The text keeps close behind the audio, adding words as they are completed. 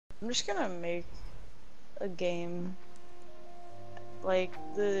I'm just gonna make a game. Like,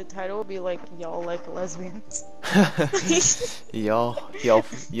 the title will be like, y'all like lesbians. Y'all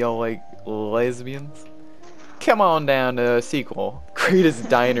like lesbians? Come on down to a sequel. Greatest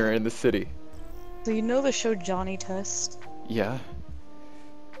diner in the city. So you know the show Johnny Test? Yeah,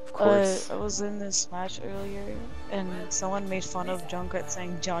 of course. I was in this match earlier, and someone made fun of Junkrat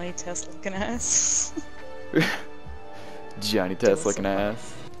saying Johnny Test looking ass. Johnny Test looking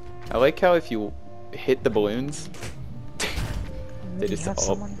ass. I like how if you hit the balloons, they just have all.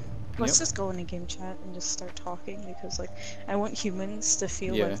 someone. Let's Yep. just go in a game chat and just start talking because, like, I want humans to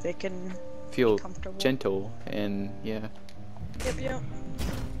feel Yeah. like they can Feel be comfortable. gentle and yeah.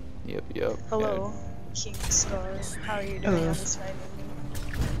 Yep. Yep. Hello, King Star. How are you doing Hello. on this Friday?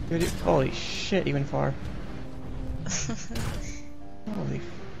 Dude, holy shit, even far. Holy.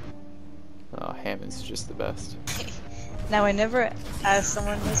 Oh, Hammond's just the best. Now, I never asked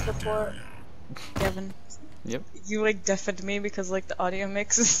someone this before, Kevin. Yep. You like deafened me because like the audio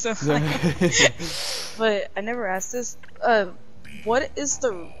mix is so high. But I never asked this. What is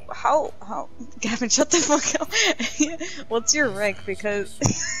the how Gavin, shut the fuck up. What's your rank? Because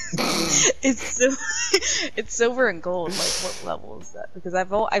it's silver and gold. Like, what level is that? Because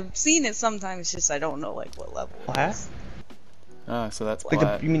I've seen it sometimes, just I don't know like what level. Plat? Ah, so that's Like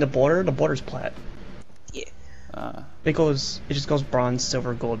plat. you mean the border? The border's plat. Yeah. It just goes bronze,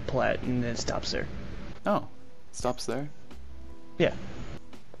 silver, gold, plat, and then it stops there. Oh, stops there. Yeah.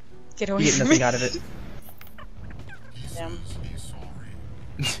 Get away You get from nothing me. out of it. Damn.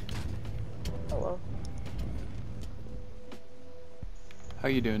 Hello. How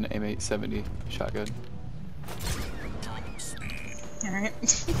you doing, M870 shotgun?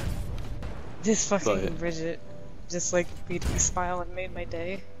 Alright. This fucking But- Bridget just like made me smile and made my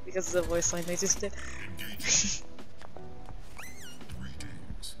day because of the voice line they just did.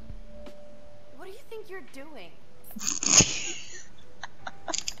 What do you think you're doing?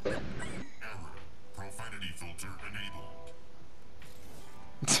 Profanity filter enabled.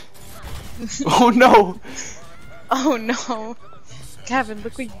 Oh no! Oh no! Gavin,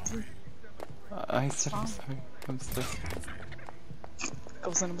 look what you did. I said I'm sorry. I'm sorry.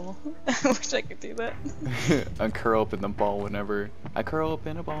 Goes in a ball. I wish I could do that. I curl up in the ball whenever I curl up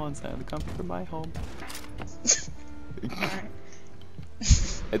in a ball inside the comfort of my home. Alright.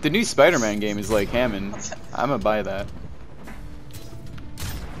 If the new Spider-Man game is like Hammond, I'm gonna buy that.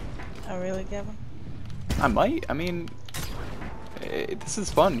 Oh really, Gavin? I might. I mean, this is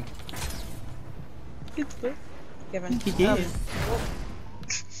fun. It's good. Gavin, Yeah.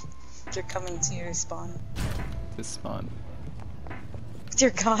 you're coming to your spawn. This is fun.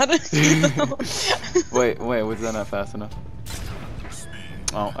 Dear God. Wait, was that not fast enough?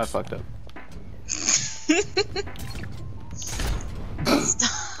 Oh, I fucked up.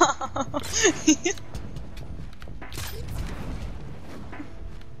 Stop.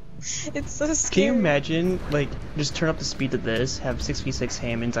 It's so scary. Can you imagine, like, just turn up the speed of this, have 6v6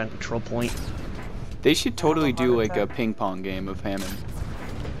 Hammonds on control point? They should totally have a do heart like a attack. ping pong game of Hammond.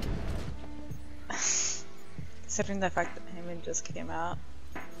 Considering the fact that Hammond just came out.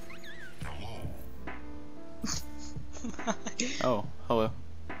 Oh, hello.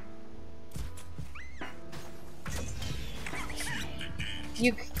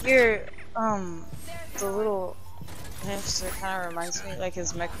 You're, the little hamster kind of reminds me, like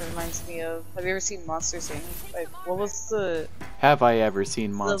his mech reminds me of, have you ever seen Monsters Inc? Like, what was the, Have I ever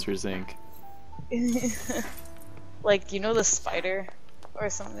seen Monsters Inc? like, you know the spider or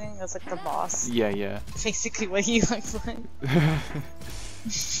something? That's like the boss. Yeah. Basically what he looks like.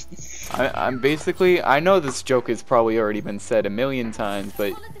 I'm basically, I know this joke has probably already been said a million times,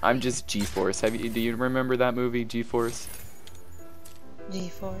 but I'm just G-Force. Do you remember that movie, G-Force?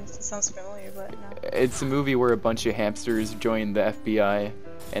 G-Force, it sounds familiar, but no. It's a movie where a bunch of hamsters join the FBI,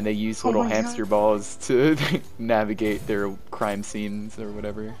 and they use Oh little my God. hamster balls to navigate their crime scenes or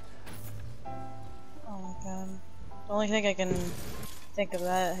whatever. Oh my god. The only thing I can think of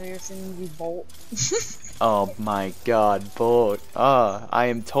that, have you ever seen the movie Bolt? Oh my god, Bolt. I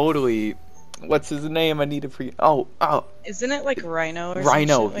am totally... What's his name? I need to Oh. Isn't it like Rhino or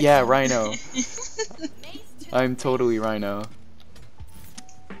Rhino. some shit like Yeah, that? Rhino. I'm totally Rhino.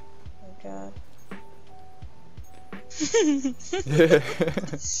 Oh god.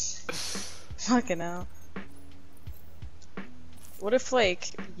 Fucking hell. What if,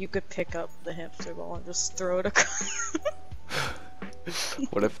 like, you could pick up the hamster ball and just throw it across?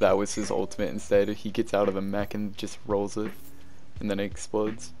 What if that was his ultimate instead? He gets out of the mech and just rolls it, and then it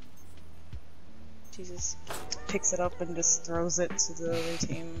explodes. Jesus. Picks it up and just throws it to the other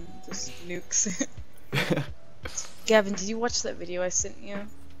team. Just nukes it. Gavin, did you watch that video I sent you?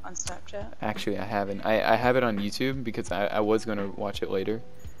 on Snapchat? Actually, I haven't. I have it on YouTube because I was gonna watch it later,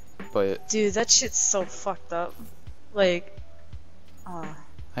 but Dude, that shit's so fucked up. Like, I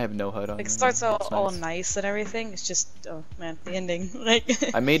have no HUD on like it. starts out It's all nice. nice and everything. It's just, oh man, the ending.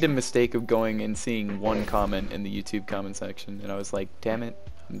 Like, I made a mistake of going and seeing one comment in the YouTube comment section, and I was like, damn it,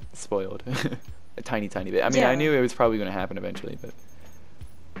 I'm spoiled. A tiny bit. I mean, I Yeah. knew it was probably gonna happen eventually, but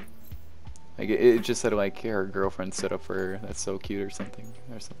like it just said like her girlfriend stood up for her. That's so cute, or something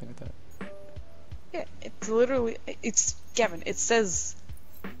like that. yeah, it's literally, it's Gavin. It says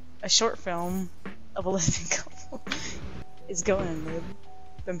a short film of a lesbian couple is going in mid.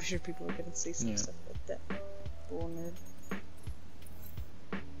 I'm sure people are gonna say some Yeah. stuff like that. Bull nerd.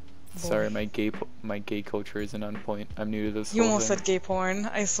 Sorry, Boy. my gay culture isn't on point. I'm new to this. You whole almost thing. said gay porn.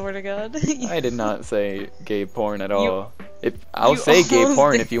 I swear to God. I did not say gay porn at all. If I'll say gay almost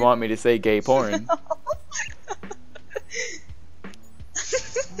porn did. if you want me to say gay porn. My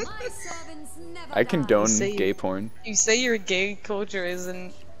servants never I die. condone Say- gay porn. You say your gay culture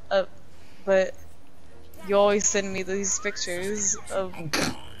isn't up, but you always send me these pictures of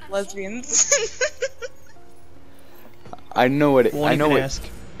lesbians. I know what it, Won't I know even what ask.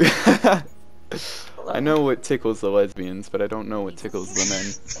 I know what tickles the lesbians, but I don't know what tickles the men.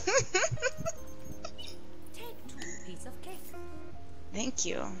 Take 2 pieces of cake. Thank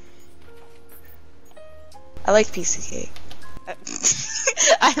you. I like piece of cake.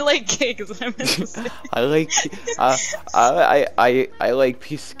 I like cake is what I meant to say. I like I like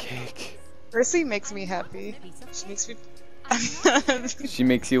piece of cake. Percy makes me happy. She makes me. She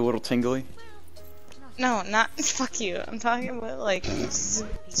makes you a little tingly. No, not fuck you. I'm talking about like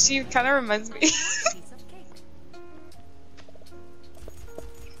she kind of reminds me. Piece of cake.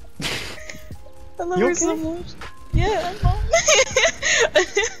 I love You her so okay? much. Yeah, I'm fine.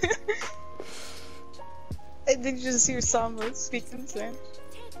 I did just hear Samba speaking Spanish.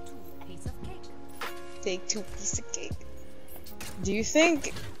 Take 2 pieces of cake. Take 2 pieces of cake. Do you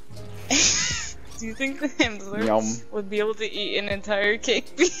think? Do you think the Hemsworth Yum. would be able to eat an entire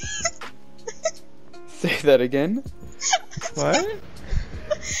cake piece? Say that again. What?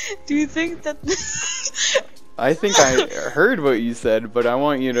 Do you think that? I think I heard what you said, but I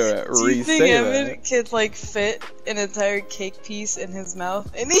want you to Do you think re-say Evan that. could like fit an entire cake piece in his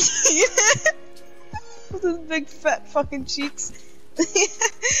mouth and eat it with his big fat fucking cheeks?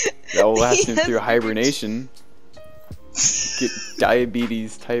 That will last him Yes. through hibernation. Get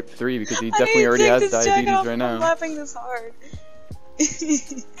diabetes type 3 because he I definitely need to already take has this jacket diabetes off right if now. I'm laughing this hard. Enemy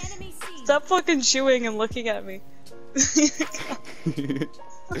seen. Stop fucking chewing and looking at me. I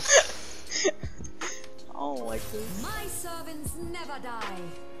don't like this. My servants never die.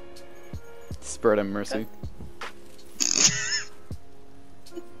 Spread him mercy.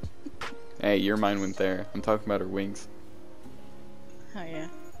 Hey, your mind went there. I'm talking about her wings. Oh yeah.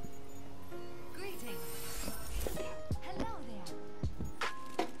 Greetings. Hello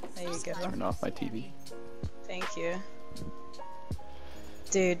there. There you go. Turn off my TV. Thank you.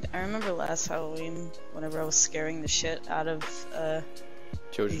 Dude, I remember last Halloween whenever I was scaring the shit out of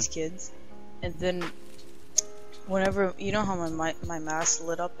Children. these kids. And then whenever you know how my mask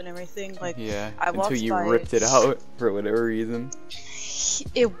lit up and everything, like Yeah, I until walked you by ripped it out for whatever reason.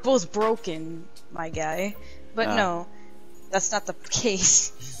 it was broken, my guy. But Ah. no, that's not the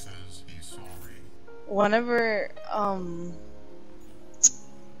case. He says he's sorry. Whenever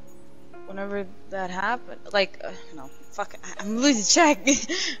whenever that happened, like no, fuck, I'm losing track.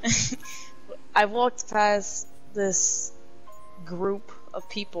 I walked past this group of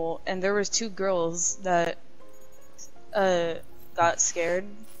people, and there was 2 girls that got scared.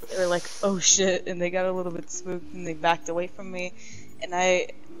 They were like, "Oh shit!" and they got a little bit spooked, and they backed away from me, and I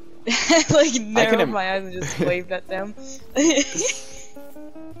like narrowed im- my eyes and just waved at them.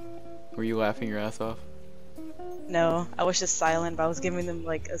 Were you laughing your ass off? No, I was just silent, but I was giving them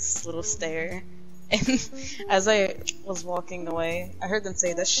like a little stare. And as I was walking away, I heard them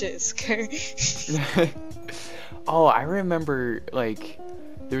say, "That shit is scary." Oh, I remember, like,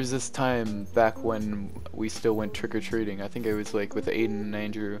 there was this time back when we still went trick-or-treating. I think it was, like, with Aiden and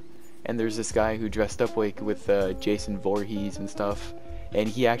Andrew. And there's this guy who dressed up, like, with Jason Voorhees and stuff. And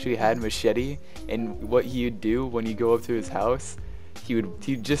he actually had a machete. And what he would do when you go up to his house,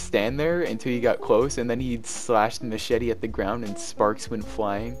 he'd just stand there until you got close. And then he'd slash the machete at the ground and sparks went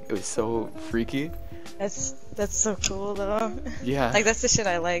flying. It was so freaky. That's so cool though. Yeah. Like that's the shit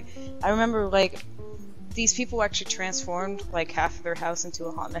I like. I remember like these people actually transformed like half of their house into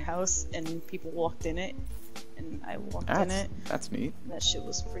a haunted house, and people walked in it, and I walked in it. That's neat. That shit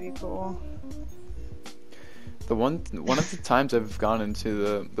was pretty cool. The one of the times I've gone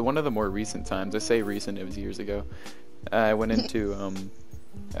into the one of the more recent times, I say recent, it was years ago. I went into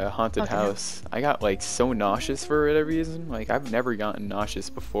a haunted Okay. house. I got like so nauseous for whatever reason. Like I've never gotten nauseous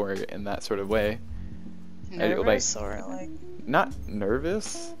before in that sort of way. Nervous or like? Not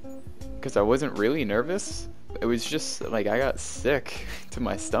nervous, because I wasn't really nervous. It was just like I got sick to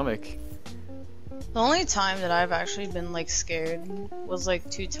my stomach. The only time that I've actually been like scared was like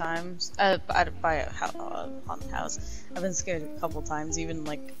 2 times by a haunted house. I've been scared a couple times, even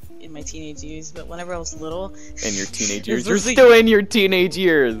like in my teenage years. But whenever I was little, In your teenage This years, you're was the- still in your teenage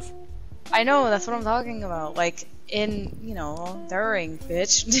years. I know that's what I'm talking about. Like in during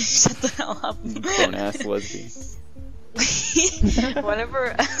bitch, shut the hell up. Grown ass lesbian.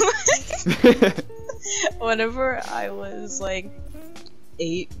 whenever whenever I was like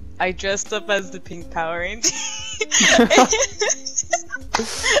 8, I dressed up as the Pink Power Ranger.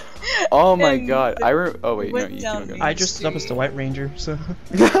 Oh my And god! Oh wait, no, went you down can go. Main I dressed up as the White Ranger, so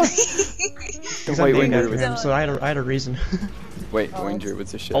The I'm White named Ranger after him, was. so I had a reason. Wait, Oh. Ranger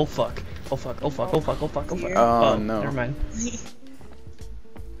was a shit. Oh fuck! Oh fuck! Oh fuck! Oh fuck! Oh fuck! Oh fuck! Oh, no. Never mind.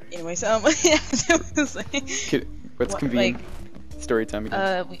 Anyways, it was like, Let's what, convene. like, Story time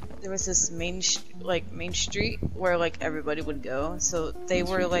again. there was this main street where like everybody would go. So they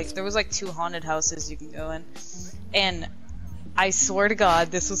Main were Street like is- there was like 2 haunted houses you can go in, and I swear to God,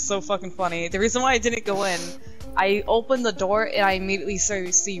 this was so fucking funny. The reason why I didn't go in, I opened the door and I immediately started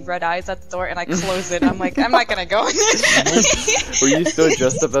to see red eyes at the door, and I closed it. I'm like, I'm not gonna go in. Were you still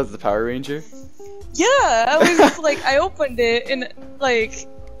dressed up as the Power Ranger? Yeah, I was just like, I opened it and like,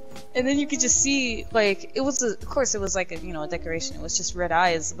 and then you could just see like it was of course it was like a a decoration. It was just red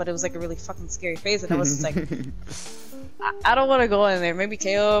eyes, but it was like a really fucking scary face, and I was just like, I don't want to go in there. Maybe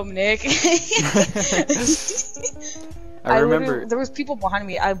Caleb, Nick. I remember. literally- there was people behind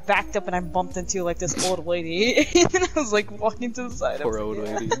me. I backed up and I bumped into like this old lady, and then I was like walking to the side. I Poor was old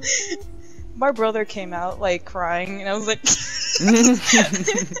like, lady. My brother came out like crying, and I was like, I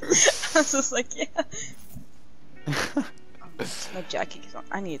was just like, yeah. My jacket is on.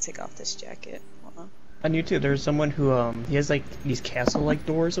 I need to take off this jacket. Hold on. On YouTube, there's someone who he has like these castle-like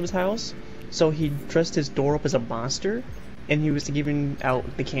doors of his house, so he dressed his door up as a monster, and he was giving out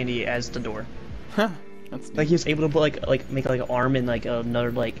the candy as the door. Huh. That's Like he was able to put like make like an arm and like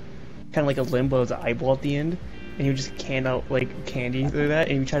another like kind of like a limbo as an eyeball at the end, and he would just can out like candy through that,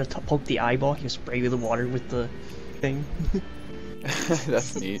 and he would try to poke the eyeball. He would spray the water with the thing.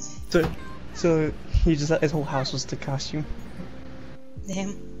 That's neat. So he just his whole house was the costume.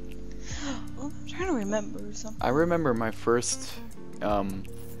 Damn. Well, I'm trying to remember something. I remember my first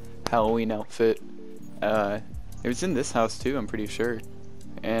Halloween outfit. It was in this house too, I'm pretty sure.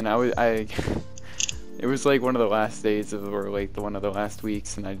 And it was like one of the last days or like one of the last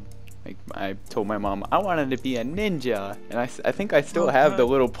weeks, and I told my mom I wanted to be a ninja, and I think I still Oh, have the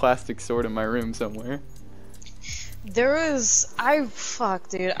God. little plastic sword in my room somewhere. Fuck,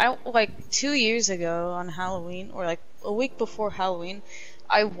 dude. I like 2 years ago on Halloween, or like a week before Halloween,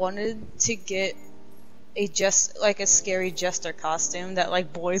 I wanted to get a scary jester costume that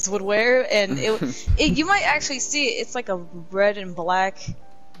like boys would wear, and you might actually see it. It's like a red and black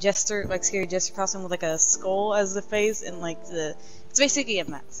jester, like scary jester costume with like a skull as the face, and like it's basically a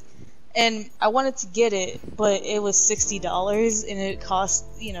mask. And I wanted to get it, but it was $60, and it cost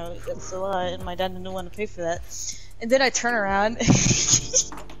it's a lot, and my dad didn't want to pay for that. And then I turn around, I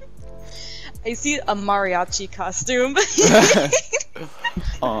see a mariachi costume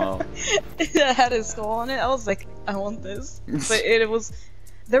Oh, that had a skull on it. I was like, I want this, but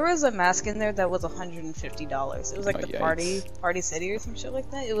there was a mask in there that was $150. It was like Oh, the yikes. Party City or some shit like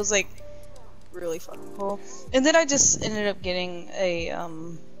that. It was like really fucking cool. And then I just ended up getting a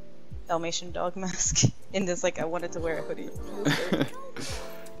Dalmatian dog mask in this, like, I wanted to wear a hoodie. It was great.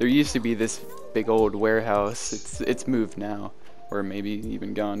 there used to be this big old warehouse. It's moved now, or maybe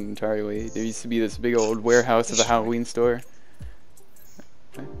even gone entirely. There used to be this big old warehouse of a Halloween store.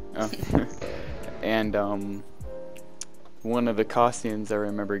 Oh. And one of the costumes I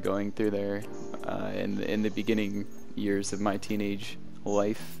remember going through there in the beginning years of my teenage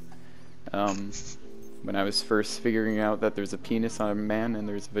life, when I was first figuring out that there's a penis on a man and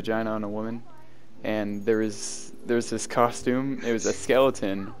there's a vagina on a woman, and there's this costume. It was a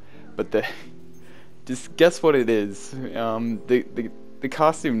skeleton, but just guess what it is. The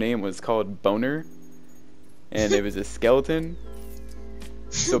costume name was called Boner, and it was a skeleton.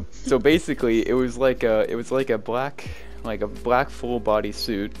 So basically, it was like a black full body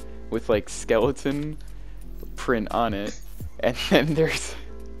suit with like skeleton print on it, and then there's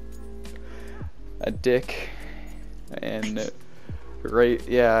a dick, and and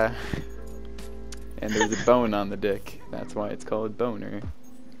there's a bone on the dick. That's why it's called Boner.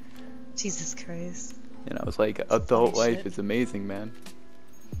 Jesus Christ. And I was like, adult funny life shit. is amazing, man.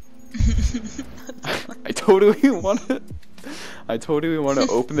 I totally want to. I totally want to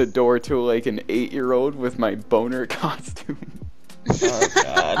open the door to like an 8-year-old with my boner costume. Oh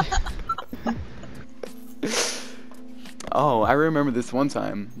god. Oh, I remember this one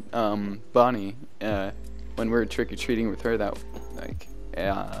time, Bonnie, when we were trick-or-treating with her, that, like,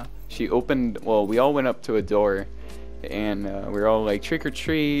 she opened, well, we all went up to a door, and we were all like,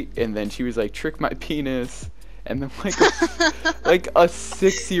 trick-or-treat, and then she was like, trick my penis, and then like, like a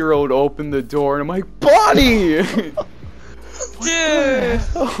 6-year-old opened the door, and I'm like, Bonnie! Dude!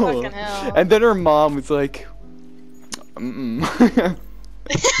 Oh. Fucking hell. And then her mom was like, That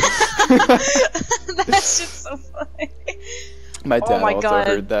shit's so funny. My dad Oh my also God.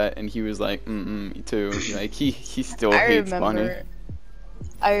 heard that, and he was like, me too. Like, he still hates Bonnie.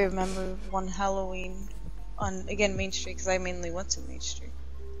 I remember one Halloween on, again, Main Street, because I mainly went to Main Street.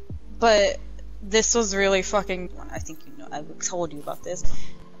 But this was really fucking, I think you know, I told you about this.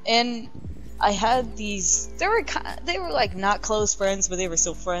 And I had these, they were like not close friends, but they were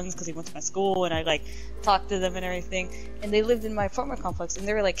still friends because they went to my school and I like talked to them and everything. And they lived in my apartment complex and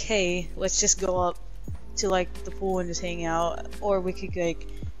they were like, hey, let's just go up to like the pool and just hang out, or we could like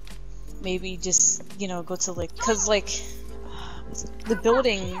maybe just, you know, go to like, cause like the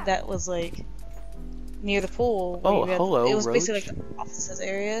building that was like near the pool, Oh, we had, hello, it was Roach. basically like the offices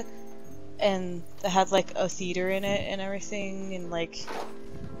area, and it had like a theater in it and everything, and like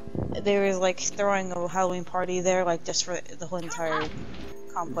they were like throwing a Halloween party there, like just for the whole entire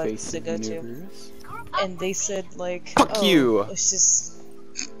complex to go to. Universe. And they said like, Fuck oh, you. let's just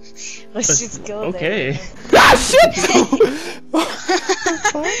go Okay. there. Ah, shit!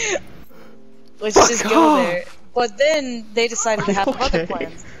 Let's Fuck just go off. there. But then they decided to have other Okay.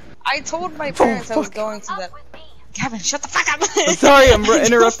 plans. I told my parents I was fuck. going to that. Gavin, shut the fuck up! I'm sorry, I'm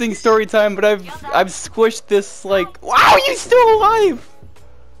interrupting story time, but I've squished this like. Wow, you still alive?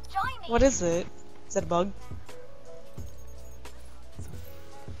 What is it? Is that a bug?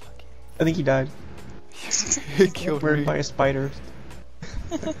 I think he died. He killed Murdered me. by a spider.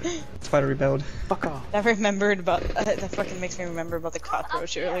 Spider rebelled. Fuck off. I remembered about that. Fucking makes me remember about the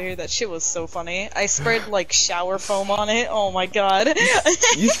cockroach earlier. That shit was so funny. I sprayed like shower foam on it. Oh my god.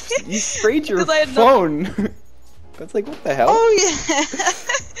 You sprayed your 'Cause I had phone. That's like, what the hell? Oh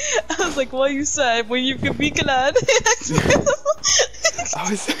yeah. I was like, what you said when you could be glad. I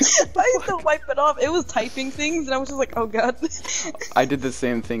was. I used to wipe it off. It was typing things, and I was just like, oh god. I did the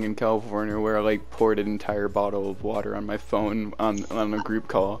same thing in California where I like poured an entire bottle of water on my phone on a group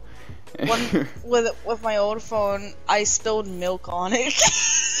call. One with my old phone, I spilled milk on it.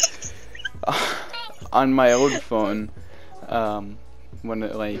 On my old phone, when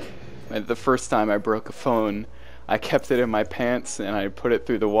it, like the first time I broke a phone, I kept it in my pants and I put it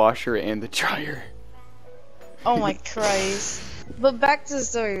through the washer and the dryer. Oh my Christ. But back to the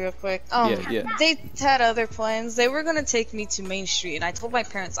story real quick. Yeah. They had other plans. They were gonna take me to Main Street, and I told my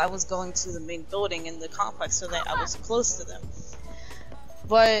parents I was going to the main building in the complex so that I was close to them.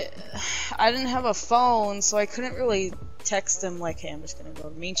 But I didn't have a phone, so I couldn't really text them like, hey, I'm just gonna go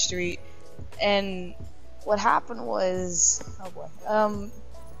to Main Street. And what happened was, oh boy,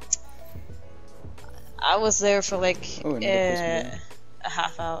 I was there for like Oh, another person. a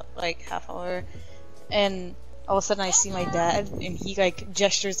half hour, and all of a sudden I see my dad, and he like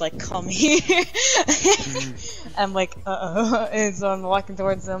gestures like, come here. I'm like, and so I'm walking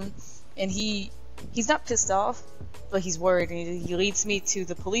towards him, and he's not pissed off, but he's worried, and he leads me to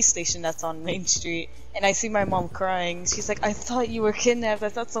the police station that's on Main Street, and I see my mom crying. She's like, I thought you were kidnapped, I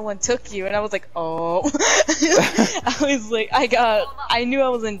thought someone took you, and I was like, oh. I was like, I knew I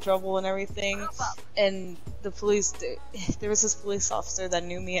was in trouble and everything, and the police, there was this police officer that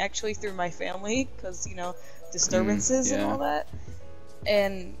knew me actually through my family, because, you know, disturbances and yeah. all that,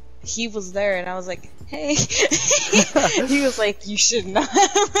 and he was there, and I was like, hey. He was like, you should not.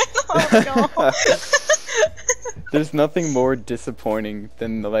 I was like, oh. There's nothing more disappointing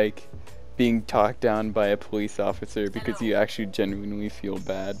than like being talked down by a police officer because you actually genuinely feel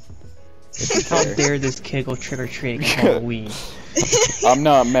bad. How dare this kid go trick or treating on Halloween? I'm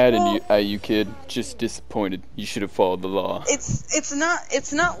not mad at you, kid. Just disappointed. You should have followed the law. It's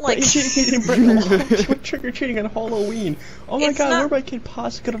not like He didn't break the law. Trick or treating on Halloween. Oh my It's god, not- where my kid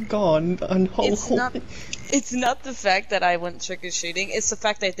possibly could have gone on Halloween? it's not the fact that I went trick or treating. It's the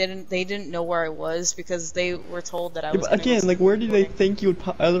fact that they didn't know where I was because they were told that I was. But again, like, where did they think you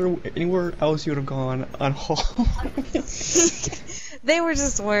would? Anywhere else you would have gone on Halloween? They were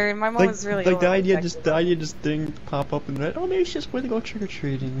just worried. My mom Like, was really like the idea overprotective. just didn't pop up in the oh, maybe it's just where they go trick or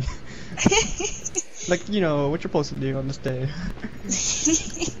treating. Like, you know what you're supposed to do on this day.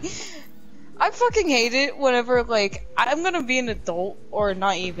 I fucking hate it whenever, like, I'm gonna be an adult, or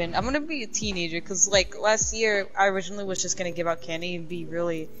not even, I'm gonna be a teenager, cause, like, last year, I originally was just gonna give out candy and be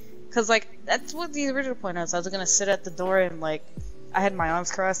really, cause, like, that's what the original point was. I was gonna sit at the door and, like, I had my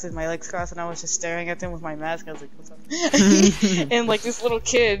arms crossed and my legs crossed, and I was just staring at them with my mask. I was like, what's up? And, like, this little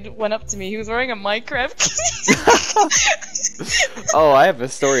kid went up to me. He was wearing a Minecraft. Oh, I have a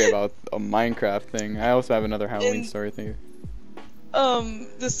story about a Minecraft thing. I also have another Halloween story thing.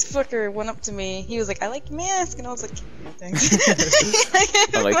 This fucker went up to me. He was like, I like your mask, and I was like, no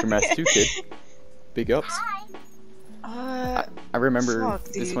thanks. I like your mask too, kid. Big ups. Uh, I remember fuck,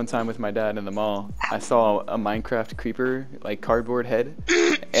 this dude. one time with my dad in the mall. I saw a Minecraft creeper, like cardboard head,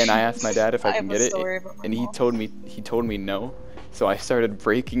 and I asked my dad if I I can have a get it, story about my and he mom. told me no. So I started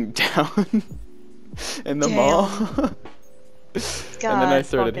breaking down in the Damn. mall. And then I God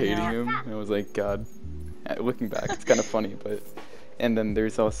started fucking hating hell. him. I was like, God. Looking back, it's kind of funny, but. And then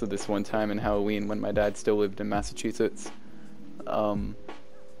there's also this one time in Halloween when my dad still lived in Massachusetts.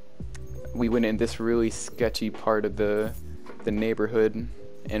 We went in this really sketchy part of the neighborhood,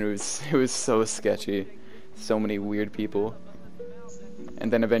 and it was so sketchy. So many weird people.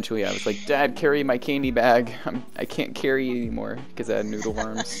 And then eventually I was like, Dad, carry my candy bag. I can't carry it anymore because I had noodle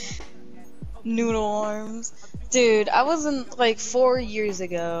arms. Noodle arms. Dude, I was in, like, 4 years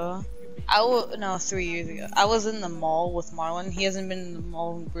ago. No, 3 years ago. I was in the mall with Marlon. He hasn't been in the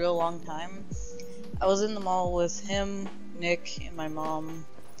mall in a real long time. I was in the mall with him, Nick, and my mom.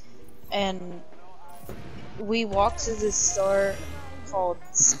 And we walked to this store called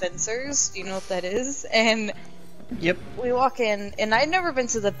Spencer's. Do you know what that is? And Yep. we walk in, and I'd never been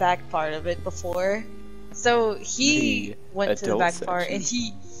to the back part of it before. So he The went to the adult back part,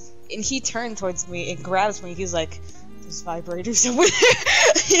 section. and he turned towards me and grabs me. He's like, "There's vibrators over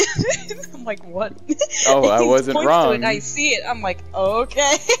there." I'm like, "What?" Oh, I He wasn't points to it, wrong. and I see it. I'm like,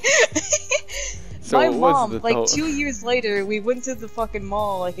 "Okay." So My what was mom, the like whole- 2 years later, we went to the fucking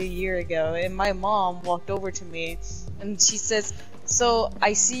mall like a year ago, and my mom walked over to me, and she says, "So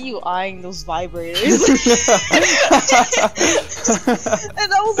I see you eyeing those vibrators."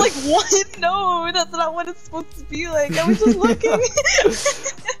 And I was like, "What? No, that's not what it's supposed to be like. I was just looking."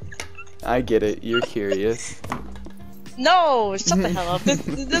 I get it. You're curious. No, shut the hell up.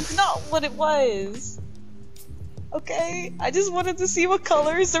 That's not what it was. Okay, I just wanted to see what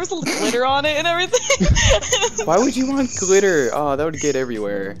colors. There was glitter on it and everything. Why would you want glitter? Oh, that would get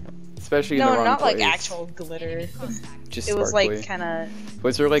everywhere, especially in the No, wrong not place. like actual glitter. Just It was sparkly. like kind of.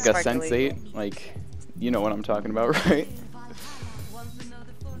 Was there like a sparkly. sensate? Like, you know what I'm talking about, right?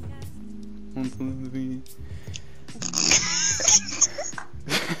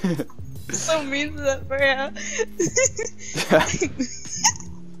 So mean to that Freya.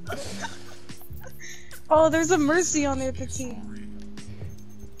 Oh, there's a Mercy on there, Petit.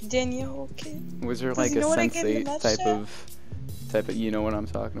 Danielle, okay. Was there Does like he a know what I get in sensate that type of, you know what I'm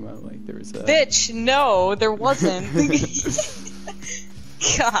talking about? Like there was a. Bitch, no, there wasn't.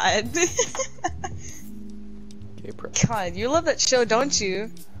 God. Okay, bro. God, you love that show, don't you?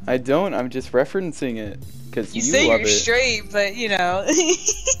 I don't. I'm just referencing it because You you say love you're it. straight, but you know.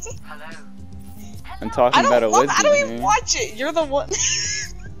 I'm talking about a lesbian. I don't even here. watch it. You're the one.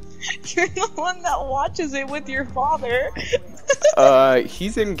 You're the one that watches it with your father.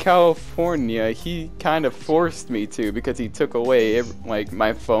 He's in California. He kind of forced me to because he took away like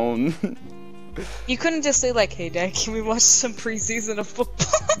my phone. You couldn't just say like, "Hey, Dad, can we watch some preseason of football?"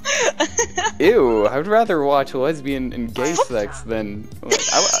 Ew, I would rather watch lesbian and gay sex than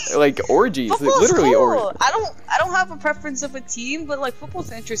like orgies. Football's Literally cool. orgies. I don't have a preference of a team, but like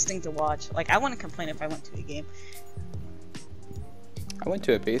football's interesting to watch. Like I wouldn't complain if I went to a game. I went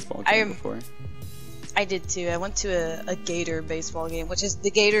to a baseball I game am- before. I did too. I went to a Gator baseball game, which is the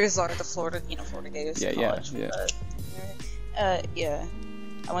Gators are the Florida Gators. Yeah, in yeah, college. yeah. Yeah.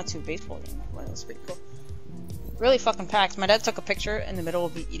 I went to a baseball game. Well, it was pretty cool. Really fucking packed. My dad took a picture in the middle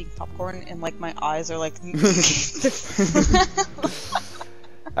of me eating popcorn, and like my eyes are like.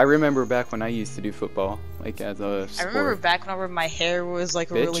 I remember back when I used to do football, like as a I sport. remember back whenever my hair was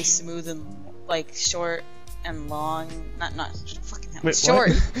like really Bitch. smooth and like short and long. Not fucking hell. Wait, Short.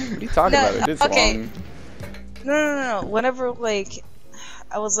 what? What are you talking No, about? It is okay. long. No. Whenever like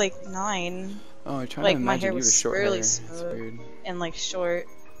I was like 9 Oh, I'm trying Like, to my imagine hair you with was short really hair. It's smooth. weird. and like short,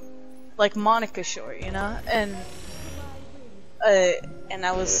 like Monica short, you know, and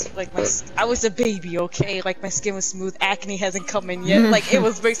I was like I was a baby, okay, like my skin was smooth, acne hasn't come in yet, like it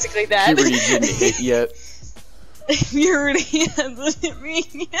was basically that. Puberty didn't hit yet. Puberty hasn't hit me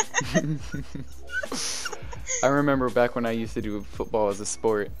yet. I remember back when I used to do football as a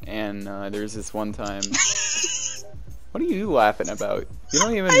sport, and there was this one time What are you laughing about? You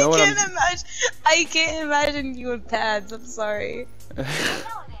don't even know what I'm. I can't imagine you in pads. I'm sorry.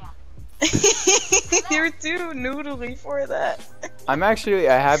 You're too noodly for that. I'm actually,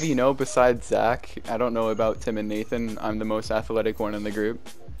 I have you know, besides Zach, I don't know about Tim and Nathan. I'm the most athletic one in the group,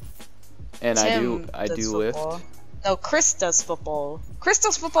 and I do lift. Football. No, Chris does football. Chris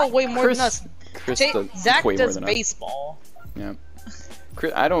does football way more than us. Zach does baseball. Yeah.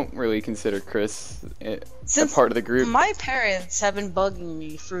 I don't really consider Chris a part of the group. My parents have been bugging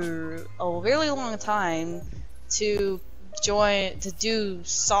me for a really long time to do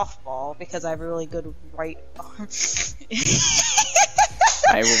softball because I have a really good right arm.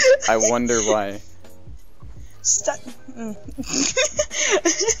 I wonder why. Stop.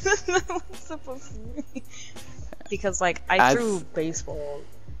 What's supposed to be? Because like I threw baseball.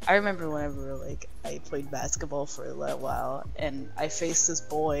 I remember whenever like I played basketball for a little while and I faced this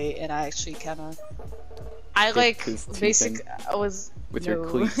boy and I actually I was with your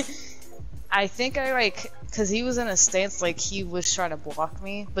cleats. I think cause he was in a stance like he was trying to block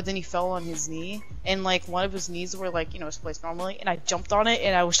me, but then he fell on his knee and like one of his knees were like, you know, placed normally and I jumped on it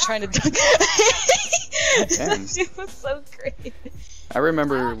and I was trying to dunk. It was so great. I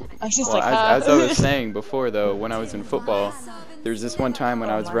remember, as I was saying before though, when I was in football, there was this one time when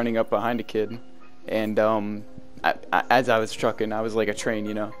I was running up behind a kid, and as I was trucking, I was like a train,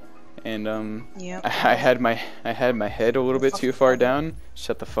 you know, and I had my head a little bit too far down.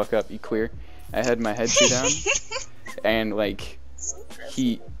 Shut the fuck up, you queer. I had my head too down, and like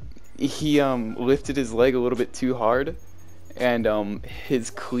he lifted his leg a little bit too hard, and his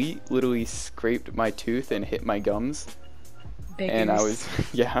cleat literally scraped my tooth and hit my gums. And I was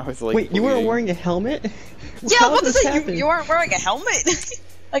like, wait, you weren't wearing a helmet? Yeah, what does that you weren't wearing a helmet?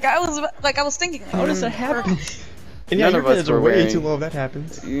 like I was thinking. How does that happen? And yeah, your heads are way too low if that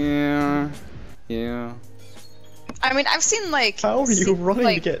happens. Yeah. I mean, I've seen like. How are you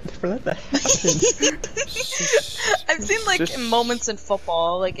running for that to happen? I've seen like in moments in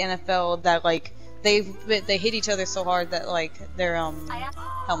football, like NFL, that like they hit each other so hard that like their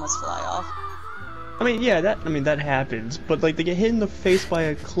helmets fly off. I mean, yeah, that happens, but like to get hit in the face by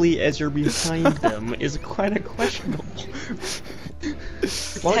a cleat as you're behind them is kind of questionable.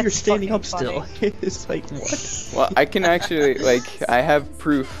 While you're standing up still, it's like what? Well, I can actually I have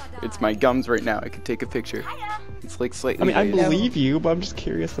proof. It's my gums right now. I can take a picture. It's like slightly. I mean, I believe you, but I'm just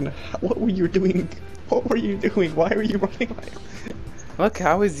curious on what were you doing? What were you doing? Why were you running like? Look,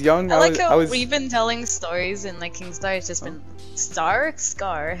 I was young. I like how we've been telling stories, and like Kingstar has just been Scar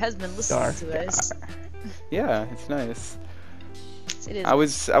has been listening to us. Yeah, it's nice. It is.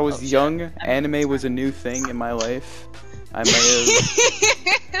 I was young. Anime was a new thing in my life. I may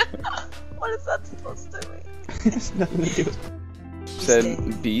have. What is that supposed to mean? It's nothing to do with.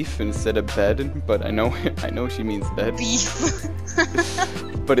 Said beef instead of bed, but I know she means bed. Beef.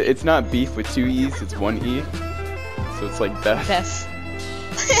 But it's not beef with two e's. It's one e. So it's like Beth.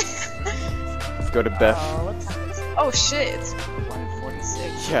 Let's go to Beth. Oh shit, it's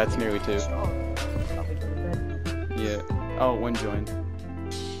 1:46. Yeah, it's nearly 2. Yeah. Oh, one joined.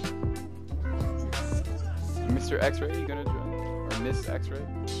 Mr. X-Ray, you gonna join? Or Miss X-Ray?